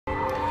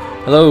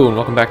Hello and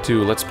welcome back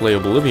to Let's Play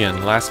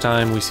Oblivion. Last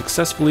time we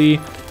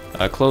successfully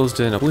closed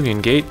an Oblivion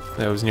Gate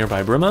that was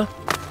nearby Brima.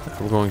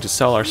 We're going to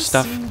sell our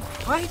stuff.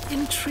 Quite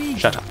intriguing.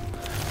 Shut up.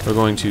 We're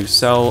going to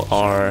sell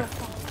our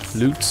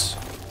loot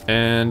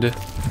and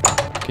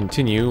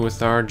continue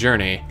with our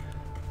journey.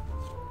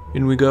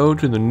 In we go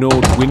to the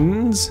North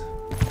Winds.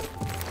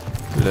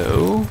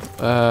 Hello.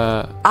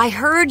 I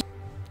heard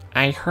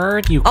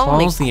you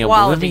closed the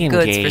Oblivion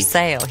goods Gate. for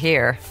sale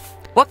here.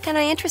 What can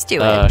I interest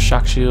you in?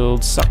 Shock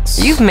shield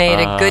sucks. You've made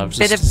a good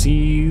bit of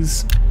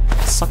disease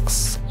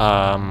sucks.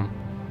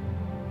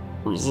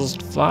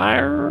 Resist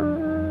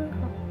fire.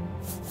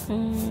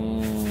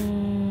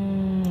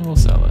 We'll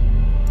sell it.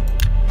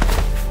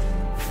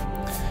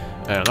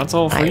 And that's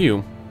all for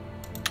you.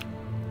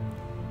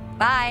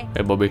 Bye.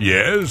 Hey, Bobby.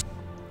 Yes?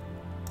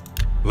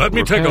 Let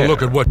me take a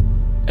look at what...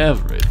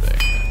 Everything.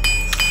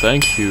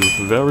 Thank you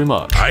very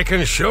much. I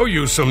can show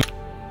you some...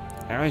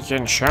 I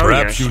can show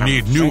Perhaps you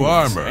need new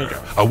armor,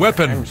 a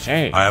weapon.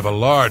 I have a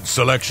large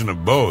selection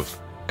of both.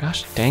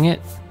 Gosh dang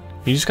it.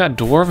 You just got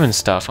dwarven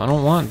stuff. I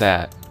don't want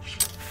that.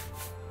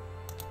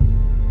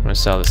 I'm gonna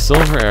sell the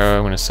silver arrow.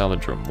 I'm gonna sell the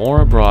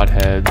Dremora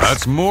broadheads.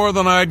 That's more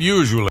than I'd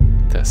usually...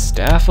 The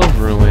staff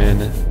of ruin.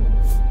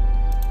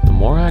 The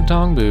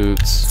Moragdong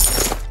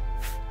boots.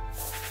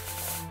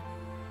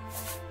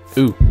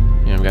 Ooh,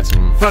 yeah, I've got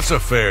some... That's a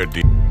fair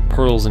deal.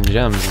 Pearls and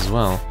gems as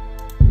well.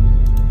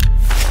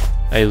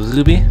 A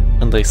ruby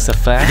and a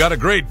sapphire. You got a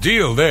great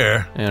deal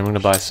there. And I'm gonna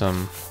buy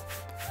some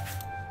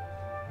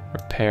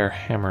repair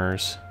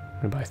hammers.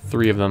 I'm gonna buy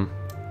 3 of them.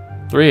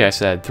 3, I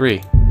said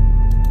 3.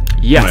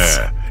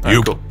 Yes.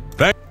 You cool.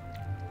 Thank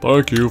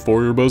you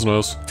for your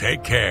business.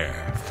 Take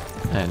care.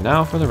 And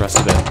now for the rest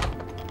of it.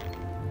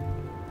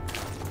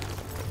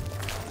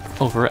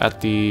 Over at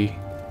the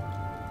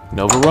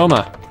Nova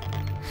Roma.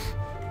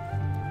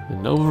 The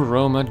Nova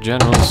Roma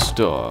General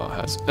Store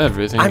has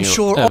everything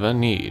you'll ever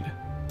need.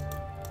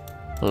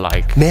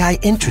 Like, may I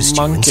interest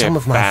you in some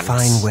of my pants.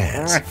 fine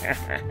wares?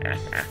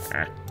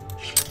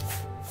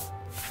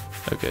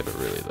 Okay, but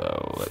really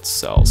though, let's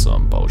sell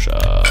some potions.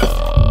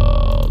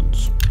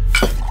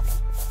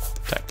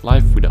 Protect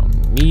life, we don't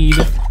need.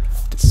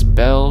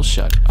 Dispel,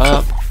 shut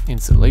up.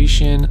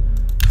 Insulation,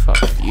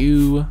 fuck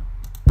you.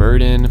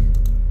 Burden,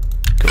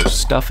 go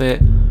stuff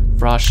it.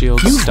 Frost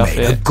shield, stuff it.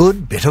 You've made a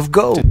good bit of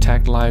gold.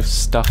 Detect life,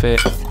 stuff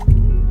it.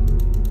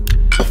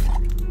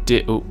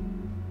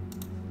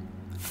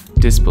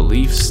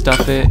 Disbelief,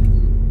 stuff it.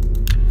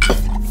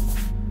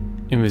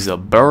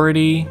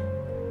 Invisibility.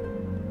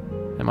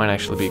 That might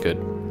actually be good.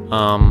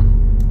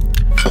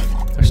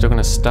 They're still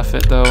gonna stuff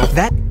it though.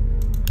 That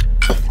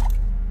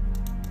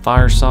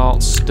Fire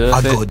salt,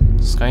 stuff it. good.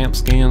 Scamp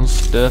skin,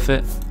 stuff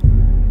it.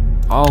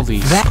 All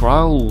these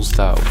scrolls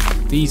though.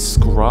 These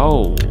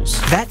scrolls.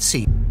 That's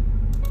it.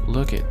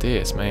 Look at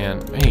this,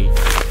 man. Hey.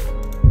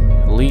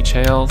 Leech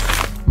health,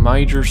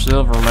 major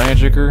silver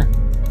magicker.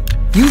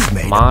 You've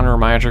made Minor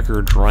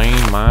Magicker Drain,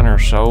 Minor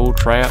Soul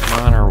Trap,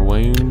 Minor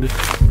Wound,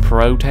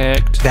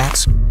 Protect,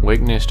 That's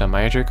Weakness to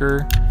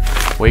Magicker,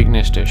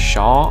 Weakness to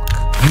Shock,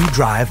 you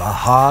drive a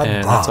hard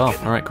and that's all.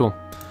 bargain. Alright, cool.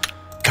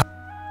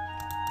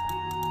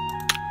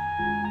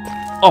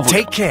 Off we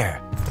Take go.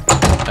 care.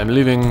 I'm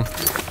leaving.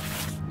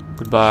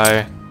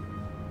 Goodbye.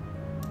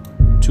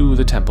 To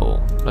the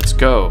temple. Let's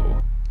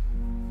go.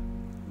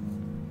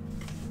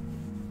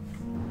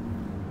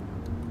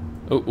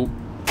 Oh.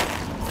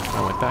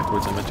 I went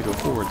backwards, I meant to go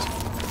forwards.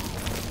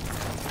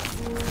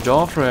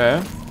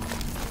 Joffrey.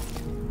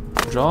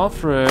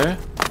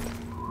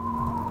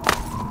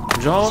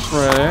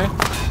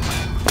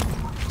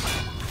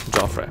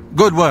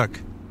 Good work,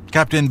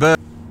 Captain Bird.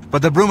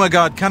 But the Bruma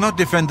Guard cannot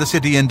defend the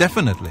city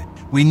indefinitely.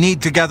 We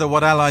need to gather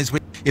what allies we...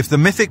 If the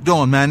Mythic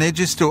Dawn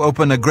manages to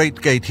open a great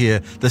gate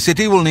here, the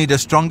city will need a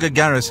stronger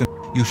garrison.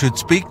 You should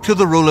speak to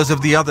the rulers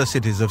of the other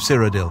cities of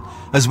Cyrodiil,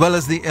 as well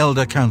as the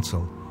Elder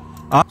Council.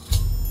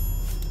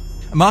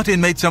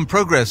 Martin made some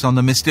progress on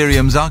the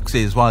Mysterium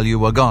Xarxes while you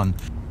were gone.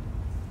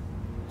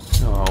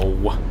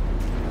 Oh.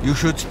 You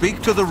should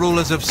speak to the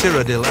rulers of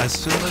Cyrodiil as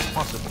soon as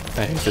possible.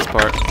 I hate this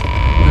part.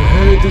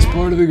 I hate this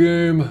part of the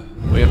game.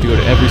 We have to go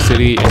to every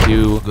city and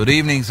do... Good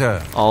evening,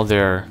 sir. All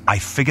their... I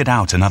figured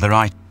out another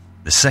item.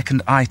 The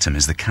second item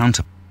is the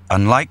counter.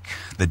 Unlike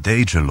the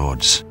Daedra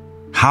Lords,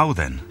 how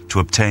then to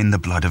obtain the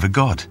blood of a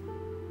god?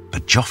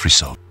 But Joffrey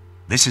sold.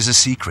 This is a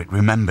secret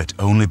remembered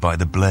only by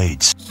the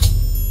Blades.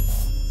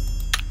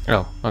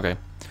 Oh, okay.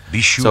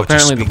 Be sure So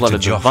apparently to the blood to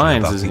of the Joffrey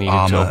vines about is the needed to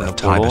armor open a of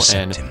portal, Tiber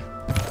and... Septim.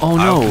 Oh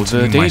I'll no,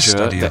 the continue my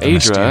study Daedra of the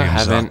Mysterium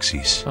haven't...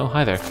 Xarxes. Oh,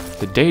 hi there.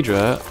 The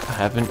Daedra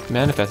haven't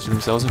manifested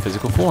themselves in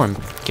physical form.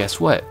 Guess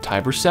what?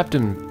 Tiber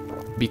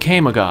Septim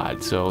became a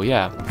god, so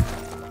yeah.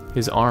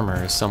 His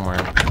armor is somewhere.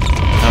 I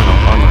don't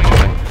know, armor or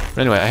something.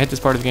 But anyway, I hit this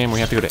part of the game where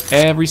you have to go to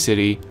every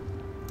city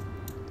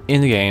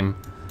in the game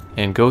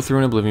and go through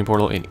an Oblivion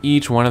portal in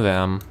each one of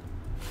them.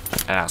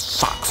 And that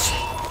sucks.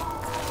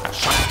 That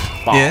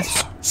sucks balls.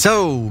 Yes?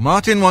 So,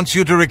 Martin wants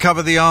you to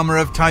recover the armor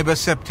of Tiber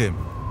Septim.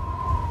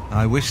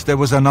 I wish there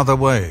was another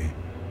way.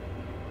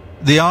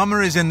 The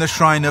armor is in the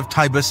shrine of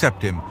Tiber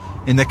Septim,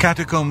 in the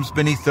catacombs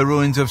beneath the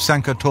ruins of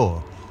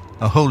Sankator,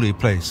 a holy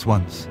place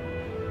once.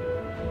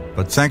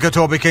 But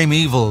Sankator became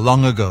evil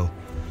long ago.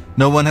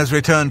 No one has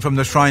returned from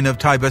the shrine of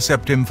Tiber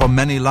Septim for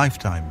many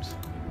lifetimes.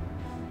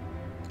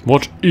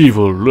 What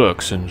evil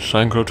lurks in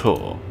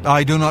Sankator?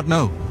 I do not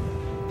know.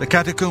 The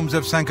catacombs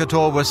of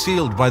Sankator were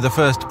sealed by the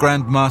first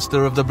Grand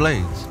Master of the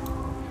Blades.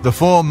 The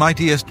four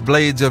mightiest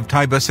blades of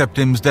Tiber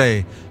Septim's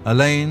day,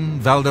 Elaine,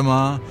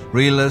 Valdemar,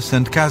 Relus,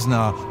 and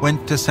Kaznar,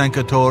 went to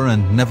Sankator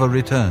and never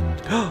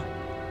returned.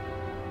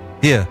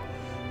 Here,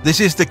 this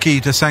is the key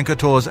to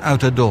Sankator's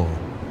outer door.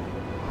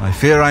 I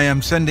fear I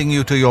am sending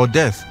you to your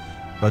death,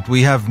 but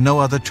we have no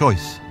other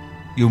choice.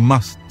 You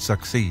must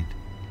succeed.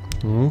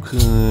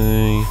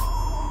 Okay.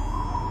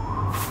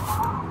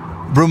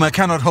 Bruma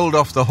cannot hold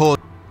off the horde.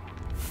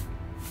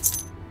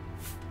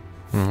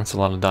 That's a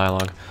lot of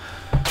dialogue.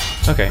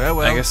 Okay,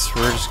 Farewell. I guess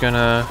we're just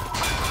gonna...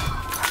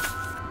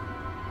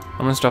 I'm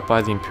gonna stop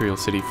by the Imperial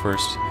City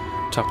first,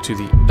 talk to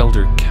the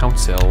Elder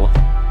Council.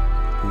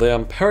 The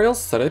Imperial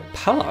City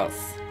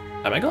Palace!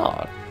 Oh my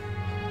god.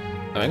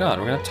 Oh my god,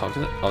 we're gonna talk to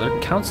the Elder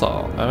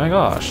Council. Oh my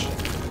gosh.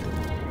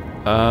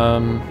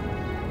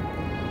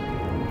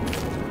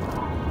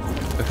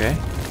 Okay.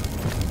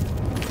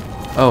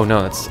 Oh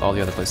no, that's all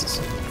the other places.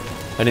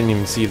 I didn't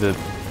even see the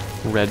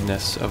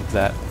redness of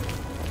that.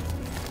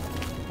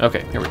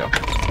 Okay, here we go.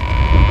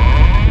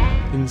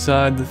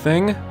 Inside the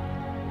thing.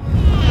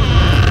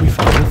 We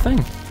found the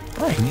thing.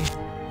 Right.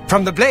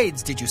 From the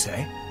Blades, did you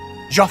say?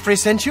 Joffrey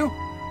sent you?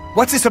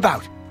 What's this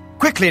about?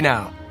 Quickly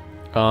now.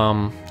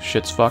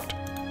 Shit's fucked.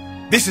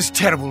 This is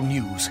terrible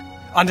news.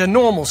 Under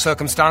normal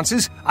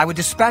circumstances, I would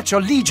dispatch a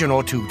legion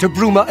or two to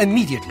Bruma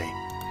immediately.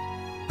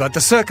 But the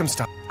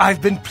circumstance...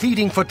 I've been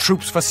pleading for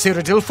troops for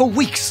Cyrodiil for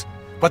weeks,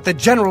 but the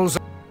generals...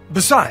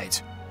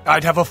 Besides,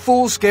 I'd have a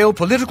full-scale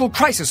political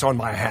crisis on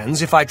my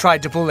hands if I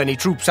tried to pull any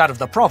troops out of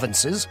the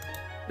provinces.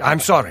 I'm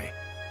sorry,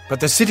 but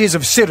the cities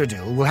of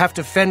Cyrodiil will have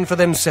to fend for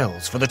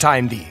themselves for the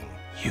time being.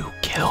 You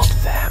killed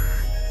them.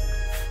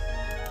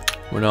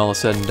 When all is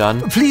said and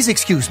done, Please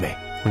excuse me.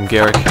 when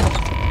Garrick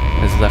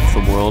has left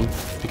the world,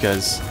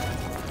 because,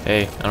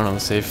 hey, I don't know, the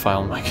save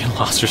file might get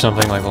lost or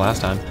something like the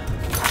last time.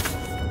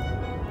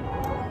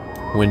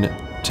 When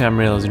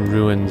Tamriel is in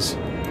ruins,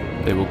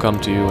 they will come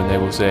to you and they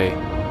will say,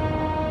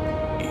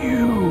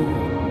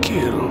 "You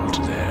killed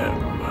them."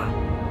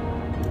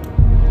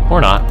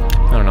 Or not.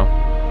 I don't know.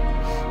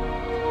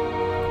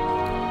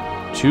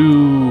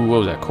 What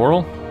was that,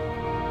 Chorrol?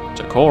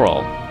 It's a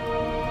Chorrol.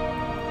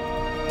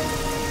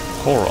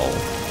 Chorrol.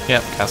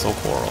 Yep, Castle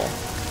Chorrol.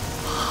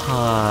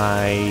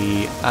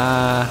 Hi.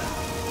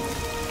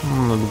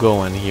 I'm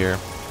going here.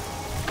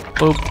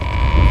 Boop.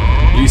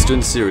 Eastern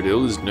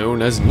Cyrodiil is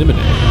known as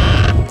Nimine.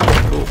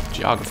 Cool.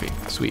 Geography.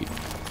 Sweet.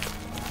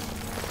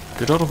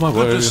 Get out of my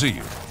way. Good to see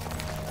you.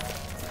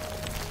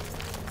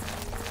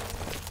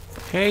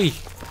 Hey!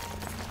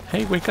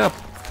 Hey, wake up!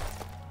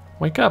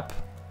 Wake up!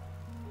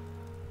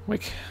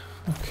 Wake...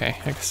 Okay,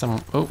 I guess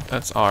I'm... Oh,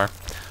 that's R.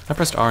 I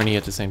pressed R and E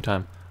at the same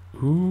time.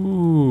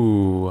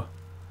 Ooh.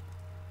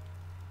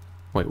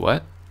 Wait,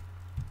 what?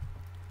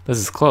 This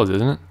is closed,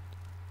 isn't it?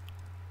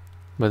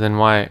 But then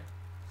why...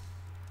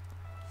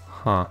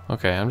 Huh,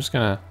 okay, I'm just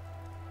gonna...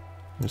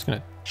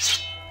 I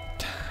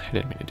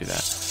didn't mean to do that. I'm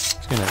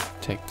just gonna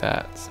take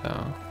that,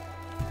 so...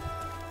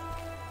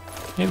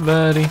 Hey,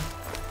 buddy.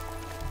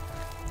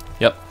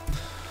 Yep.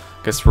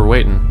 Guess we're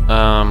waiting.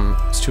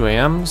 It's 2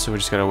 a.m., so we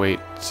just gotta wait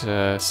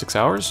 6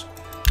 hours.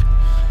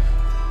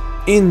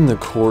 In the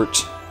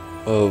court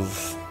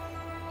of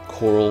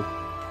Chorrol.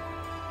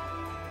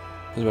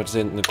 I was about to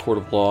say in the court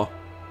of law,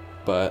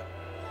 but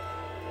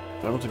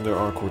I don't think there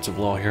are courts of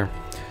law here.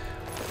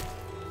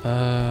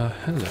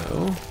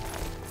 Hello.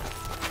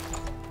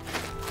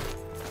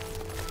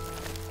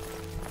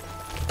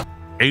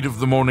 Eight of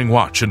the morning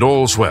watch and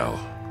all's well.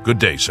 Good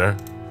day, sir.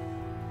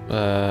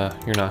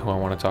 You're not who I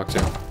want to talk to.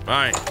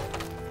 Bye.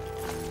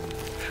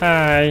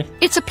 Hi.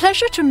 It's a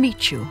pleasure to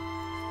meet you.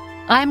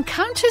 I am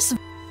Countess...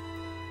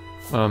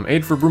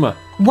 Aid for Bruma.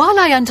 While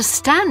I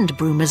understand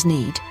Bruma's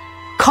need,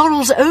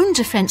 Chorrol's own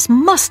defense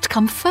must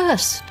come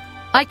first.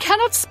 I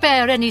cannot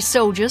spare any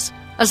soldiers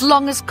as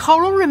long as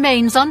Chorrol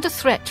remains under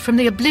threat from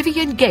the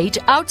Oblivion Gate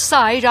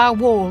outside our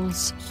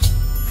walls.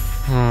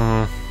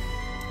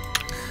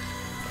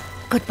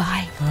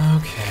 Goodbye.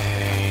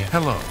 Okay.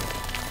 Hello.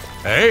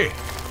 Hey.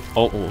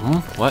 Oh,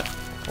 what?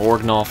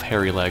 Orgnolf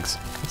Hairy Legs.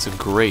 That's a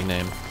great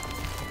name.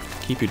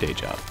 Keep your day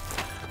job.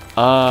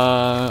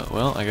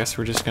 Well, I guess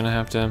we're just gonna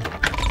have to...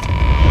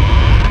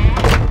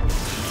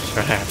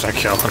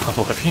 kill an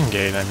Oblivion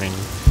Gate, I mean...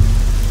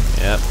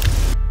 Yep.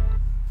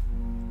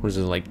 What is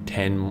it, like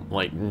 10,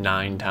 like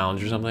 9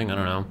 towns or something? I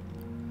don't know.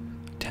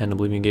 10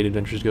 Oblivion Gate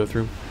adventures to go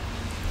through.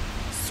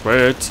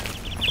 Sweet!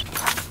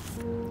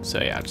 So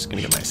yeah, I'm just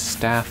gonna get my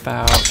staff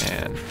out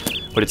and...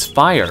 But it's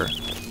fire!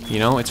 You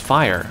know, it's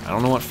fire. I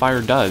don't know what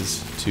fire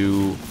does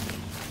to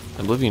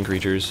Oblivion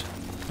creatures.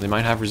 They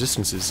might have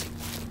resistances.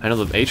 I know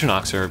the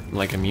Atronox are,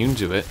 like, immune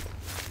to it.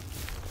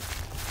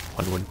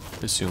 One would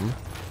assume.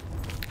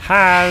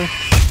 Hi!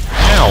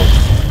 Ow!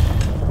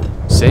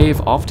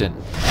 Save often.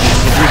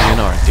 Oblivion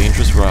are a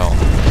dangerous realm.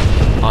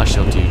 I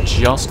shall do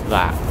just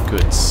that,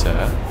 good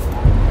sir.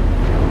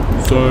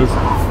 Save.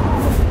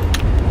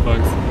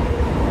 Thanks.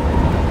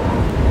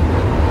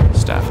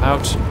 Staff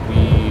out.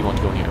 We want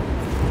to go here.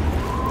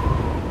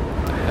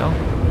 What the hell?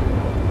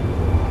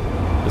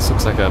 This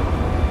looks like a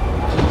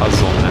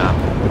puzzle map.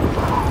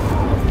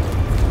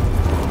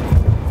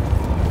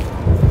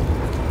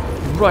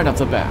 Right off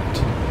the bat.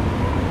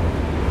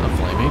 A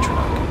flame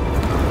atronach.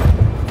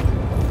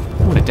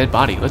 Ooh, and a dead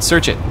body. Let's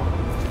search it.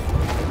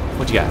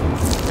 What you got?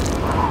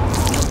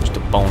 Just a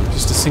bone.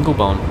 Just a single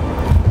bone.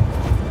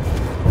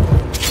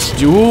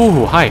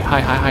 Ooh, hi.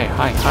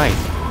 Hi,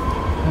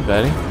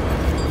 buddy.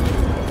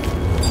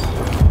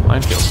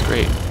 Mine feels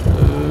great.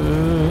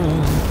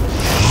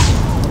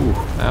 Ooh,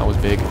 that was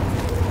big.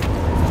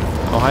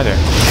 Oh, hi there.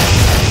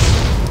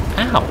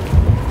 Ow!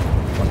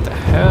 What the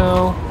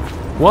hell?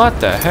 What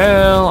the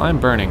hell? I'm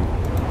burning.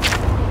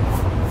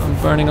 I'm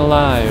burning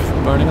alive.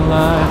 Burning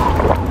alive.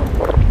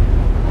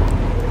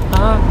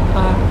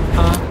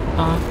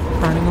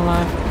 Burning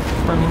alive.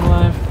 Burning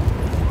alive.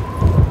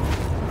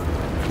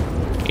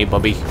 Hey,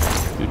 Bubby.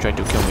 You tried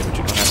to kill me, but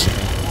you don't have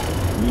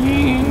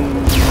anything.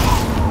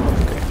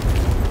 Okay.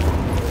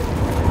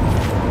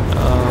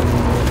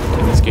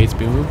 Can these gates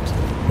be moved?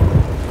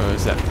 Or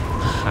is that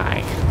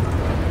high?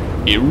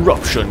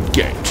 Eruption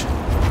Gate.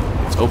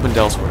 It's opened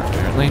elsewhere,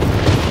 apparently.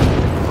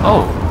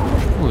 Oh!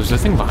 Ooh, there's a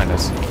thing behind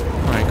us.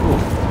 Alright, cool.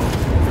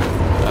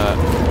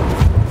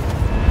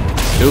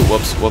 Ooh,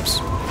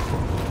 whoops.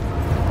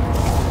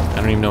 I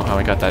don't even know how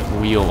I got that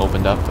wheel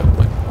opened up, but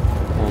like,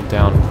 hold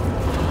down.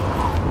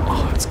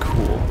 Oh, that's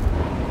cool.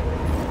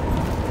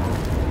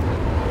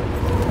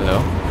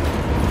 Hello?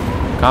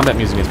 Combat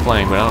music is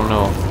playing, but I don't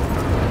know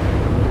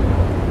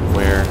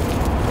where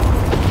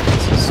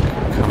this is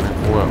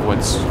coming.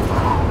 What's...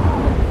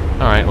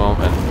 Alright, well,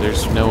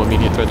 there's no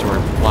immediate threat to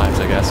our lives,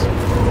 I guess.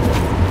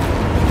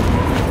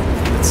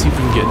 Let's see if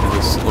we can get into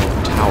this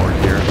little tower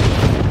here.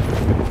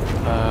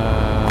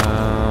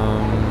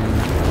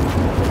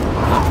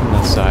 Not from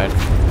this side.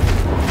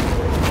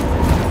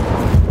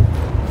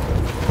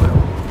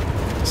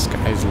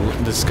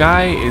 The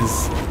sky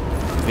is...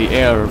 The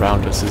air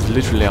around us is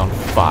literally on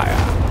fire.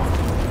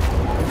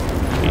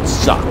 It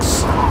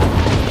sucks.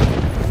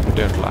 I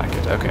don't like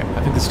it. Okay,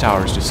 I think this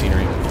tower is just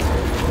scenery.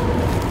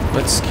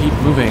 Let's keep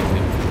moving.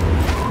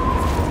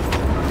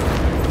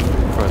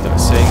 For the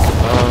sake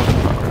of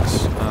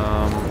progress.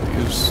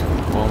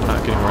 Well, we're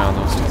not getting around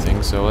those two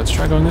things, so let's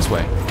try going this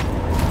way.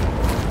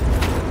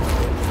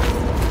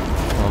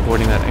 While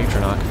avoiding that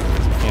atronach. I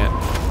can't.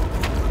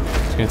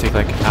 It's gonna take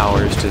like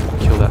hours to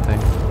kill that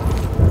thing.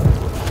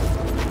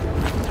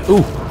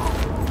 Ooh!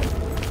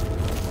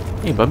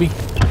 Hey, Bubby.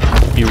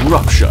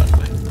 Eruption.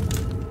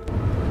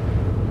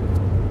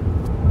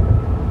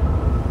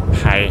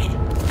 Hi.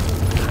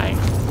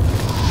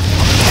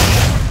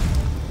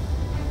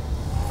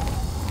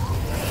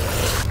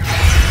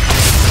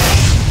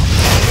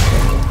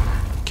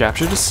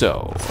 Captured a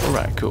soul.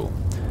 Alright, cool.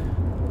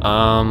 Do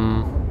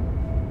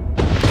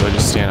I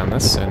just stand on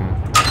this and...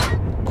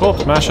 Cool,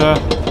 smasher!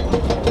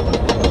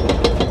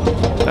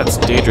 That's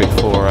Daedric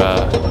for,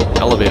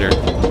 elevator.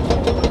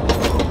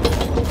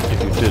 If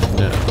you didn't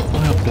know. I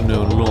happen to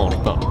know a lot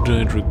about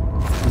Daedric,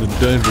 the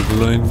Daedric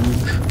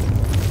language.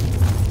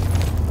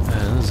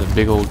 Man, this is a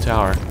big old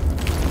tower.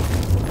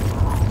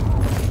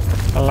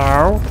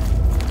 Hello?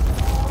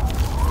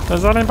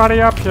 Is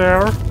anybody up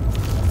here?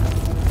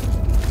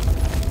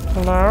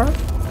 Hello?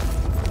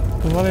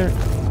 There's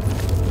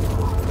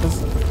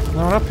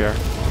no one up here.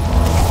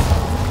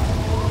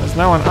 There's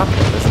no one up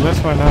here. There's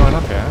literally no one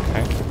up here.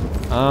 Okay.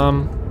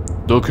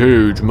 The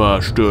Cage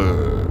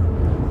Master.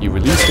 You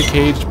release the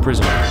caged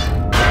prisoner.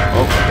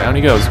 Oh, down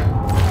he goes.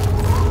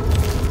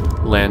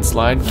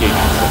 Landslide gate.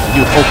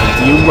 You open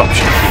the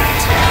eruption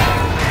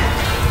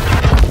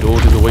gate. Door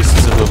to the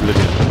Wastes of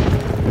Oblivion.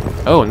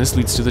 Oh, and this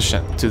leads to the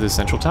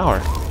central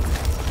tower.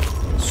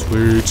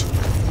 Sweet.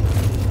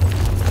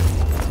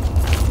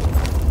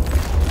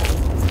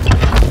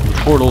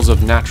 Portals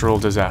of natural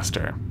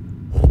disaster.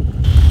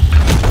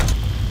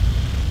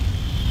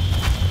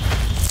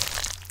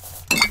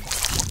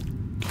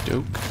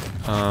 Doke.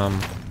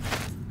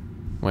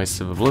 Wastes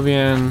of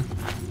Oblivion.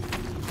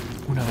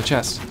 Oh, another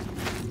chest.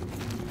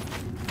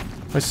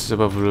 Wastes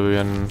of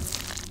Oblivion.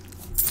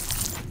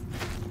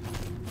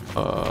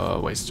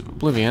 Wastes of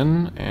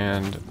Oblivion,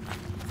 and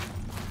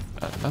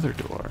another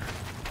door.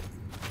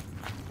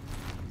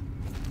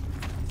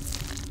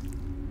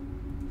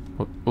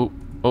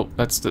 Oh,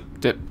 that's the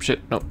dip. Shit,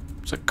 no.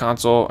 It's a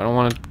console. I don't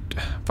want to...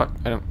 Fuck,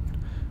 I don't...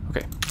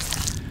 Okay.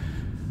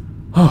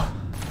 Oh.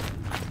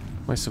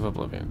 Waste of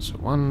Oblivion. So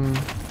 1,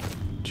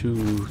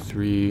 2,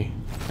 3,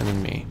 and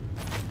then me.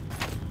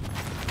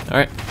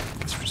 Alright.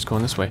 Guess we're just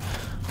going this way.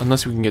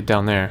 Unless we can get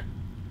down there.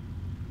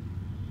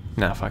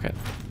 Nah, fuck it.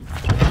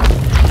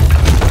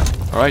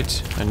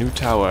 Alright, a new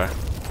tower.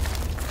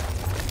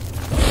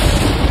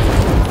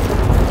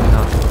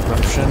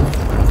 Eruption.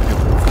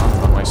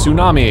 My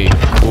tsunami.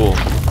 Cool.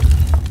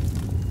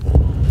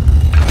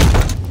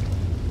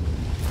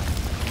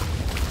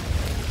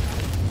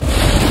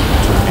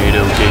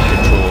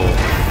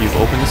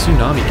 the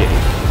Tsunami Gate. Is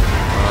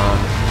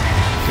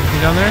there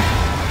anything down there?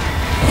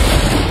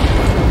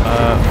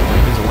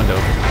 There's a window.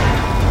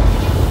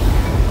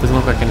 Doesn't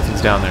look like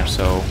anything's down there,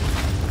 so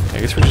I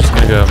guess we're just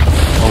gonna go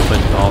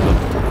open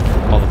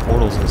all the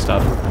portals and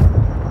stuff.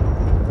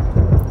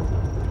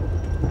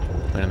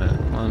 Wait a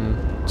minute. 1,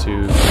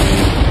 2, 3,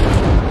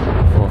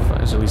 4, 5.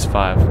 There's at least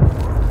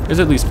 5. There's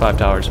at least 5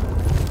 towers.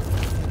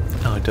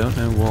 Oh, I don't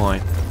know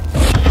why.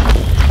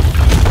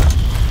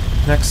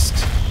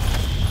 Next.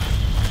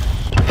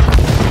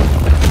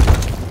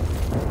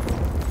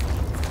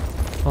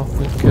 Off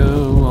we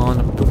go on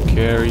a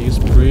precarious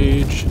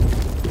bridge.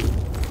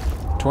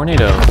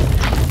 Tornado.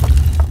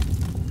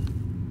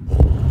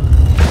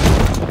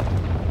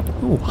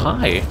 Ooh,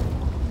 hi.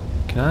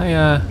 Can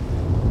I,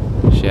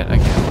 shit, I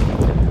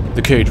can't.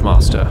 The Cage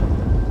Master.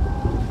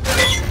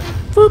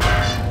 Boop.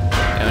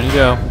 Down you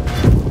go.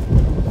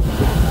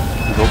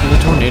 We've opened the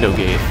Tornado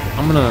Gate.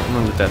 I'm gonna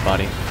loot that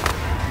body.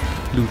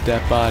 Loot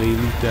that body,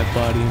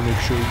 make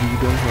sure you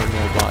don't hurt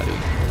nobody.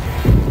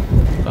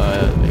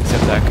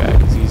 Except that guy,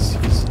 because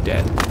he's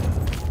dead.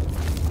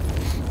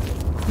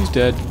 He's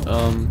dead.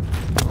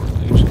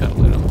 You just gotta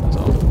loot him, that's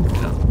all.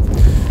 You know.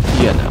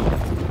 Yeah,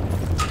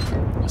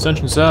 no.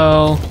 Ascension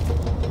Cell.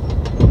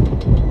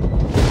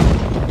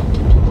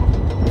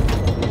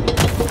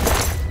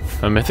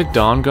 A Mythic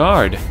Dawn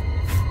Guard.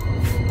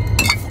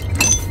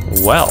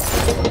 Well,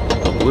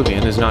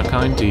 Oblivion is not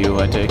kind to you,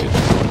 I take it.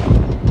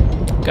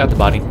 Got the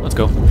body. Let's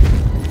go.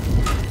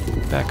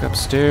 Back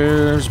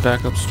upstairs,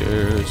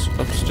 upstairs,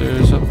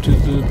 up to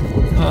the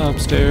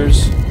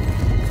upstairs.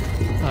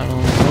 I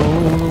don't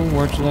know the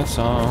words of that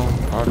song.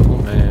 Particle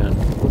Man.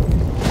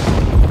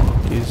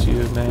 Is he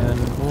a man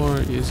or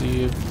is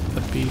he a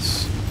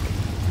piece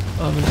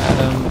of an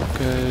atom?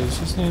 Because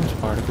his name's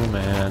Particle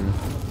Man.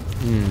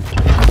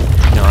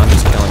 No, I'm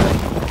just killing him.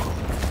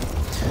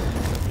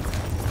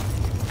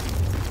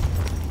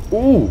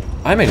 Ooh,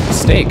 I made a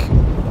mistake.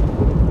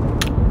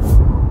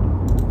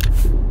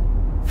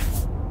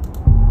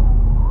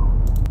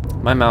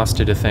 My mouse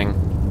did a thing.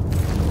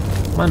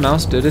 My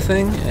mouse did a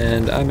thing,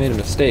 and I made a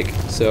mistake.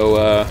 So,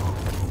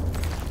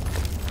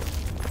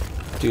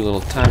 do a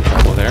little time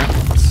travel there.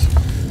 It's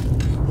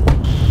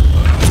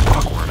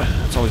awkward.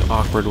 It's always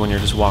awkward when you're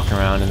just walking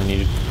around and then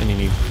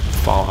you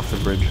fall off the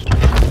bridge.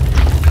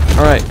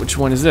 All right, which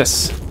one is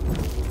this?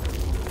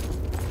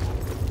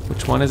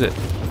 Which one is it,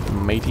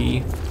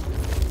 matey?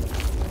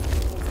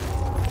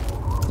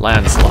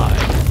 Landslide.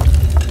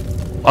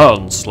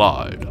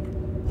 Landslide.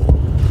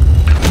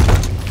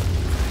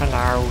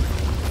 Hello.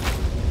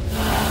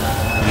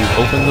 You've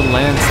opened the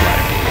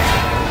landslide gate.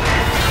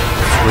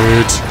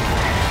 Sweet.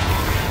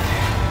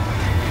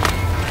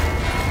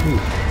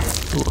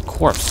 Ooh, a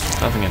corpse.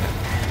 Nothing in it.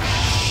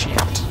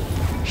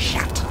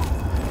 Shit.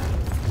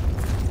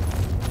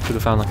 Could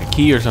have found like a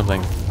key or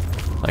something.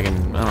 Like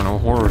in, I don't know,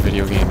 horror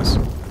video games.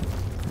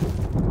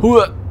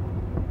 Hooah!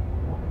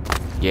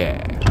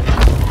 Yeah.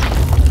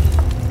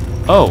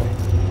 Oh.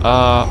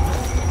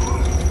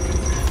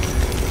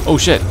 Oh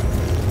shit.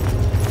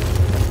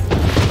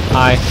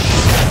 Hi.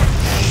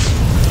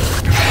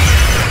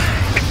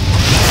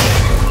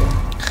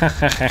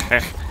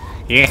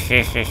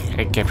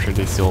 I captured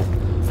his soul.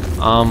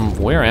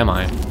 Where am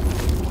I?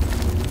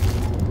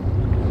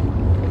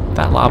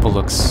 That lava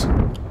looks...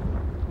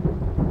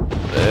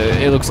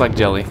 it looks like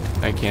jelly.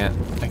 I can't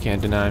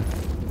deny.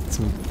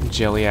 Some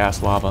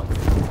jelly-ass lava.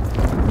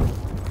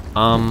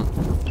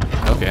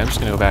 Okay, I'm just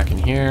gonna go back in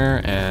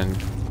here and...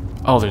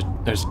 Oh,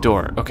 there's a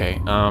door. Okay,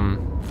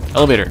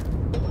 elevator.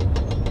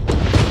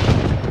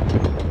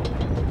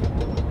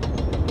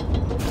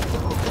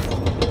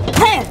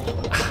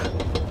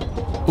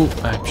 Ooh,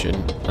 I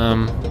shouldn't.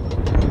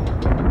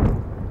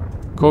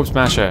 Corpse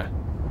Smasher.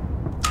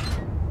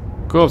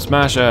 Corpse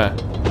Smasher.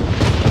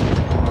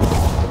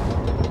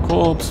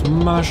 Corpse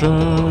Smasher.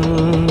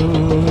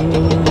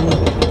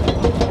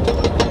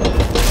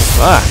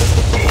 Ah!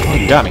 Oh,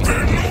 you got me.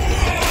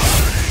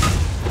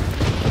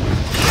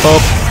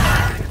 Pop.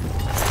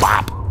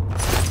 Bop.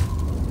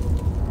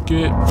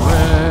 Get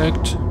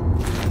wrecked.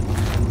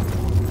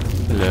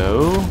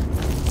 Hello?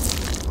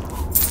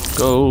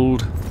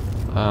 Gold.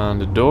 On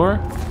the door?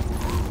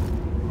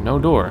 No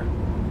door.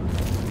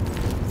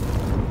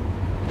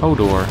 Oh,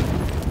 door.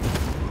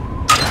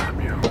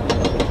 Damn you.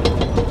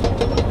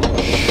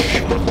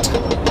 Shit.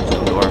 No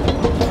door.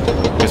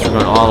 Guess we're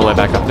going all the way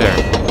back up there.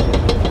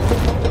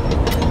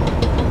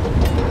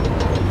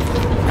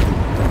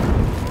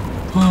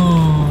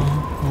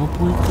 Up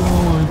we go,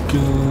 I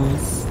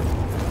guess.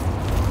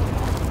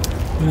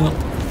 Well,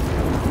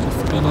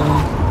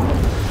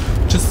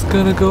 just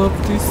gonna go up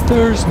these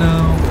stairs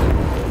now.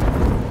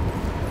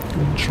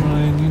 And try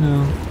and, you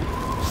know,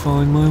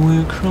 find my way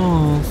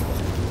across.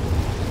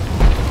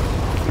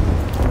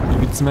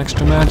 Maybe it's some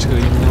extra magical,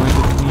 even though I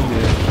didn't need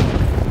it.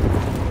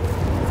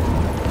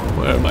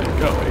 Where am I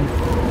going?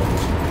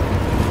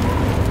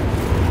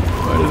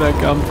 Where did I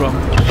come from?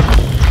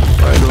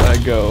 Where do I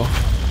go?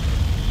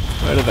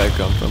 Where did that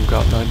come from,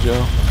 Cotton Eye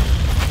Joe?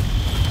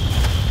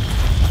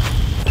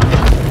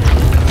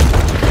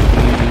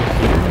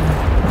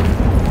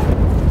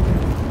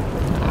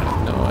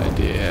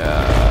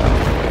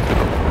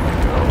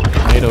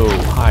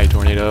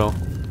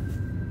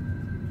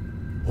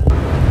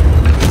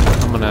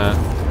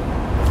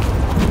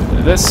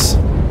 of this.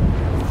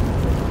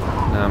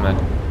 Now I'm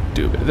gonna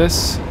do a bit of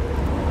this.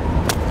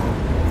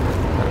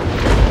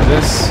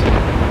 This.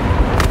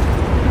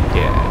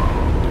 Yeah.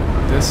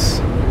 Do this.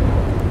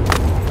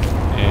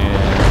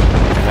 And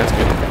that's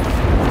good.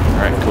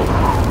 Alright, cool.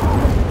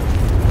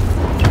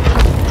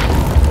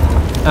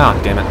 Ah,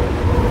 damn it.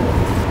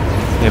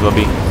 Hey,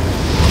 Bubby.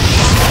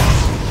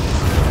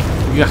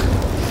 Yeah.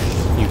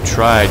 You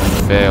tried,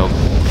 you failed.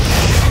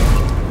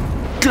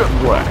 Get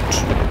wrecked.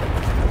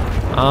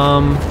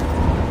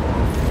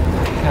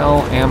 The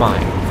hell am I?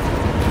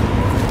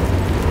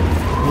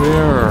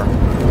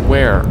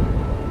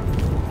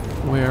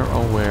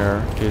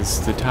 Where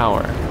is the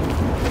tower?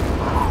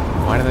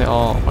 Why do they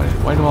all,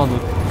 why do all the,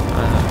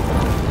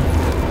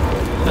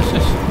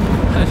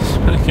 I just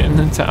want to get in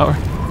the tower.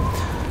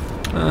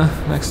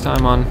 Next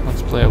time on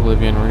Let's Play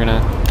Oblivion, we're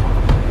gonna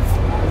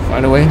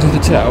find a way into the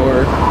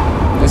tower.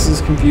 This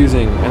is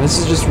confusing, and this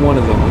is just one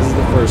of them. This is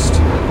the first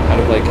out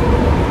of like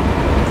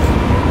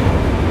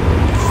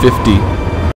 50.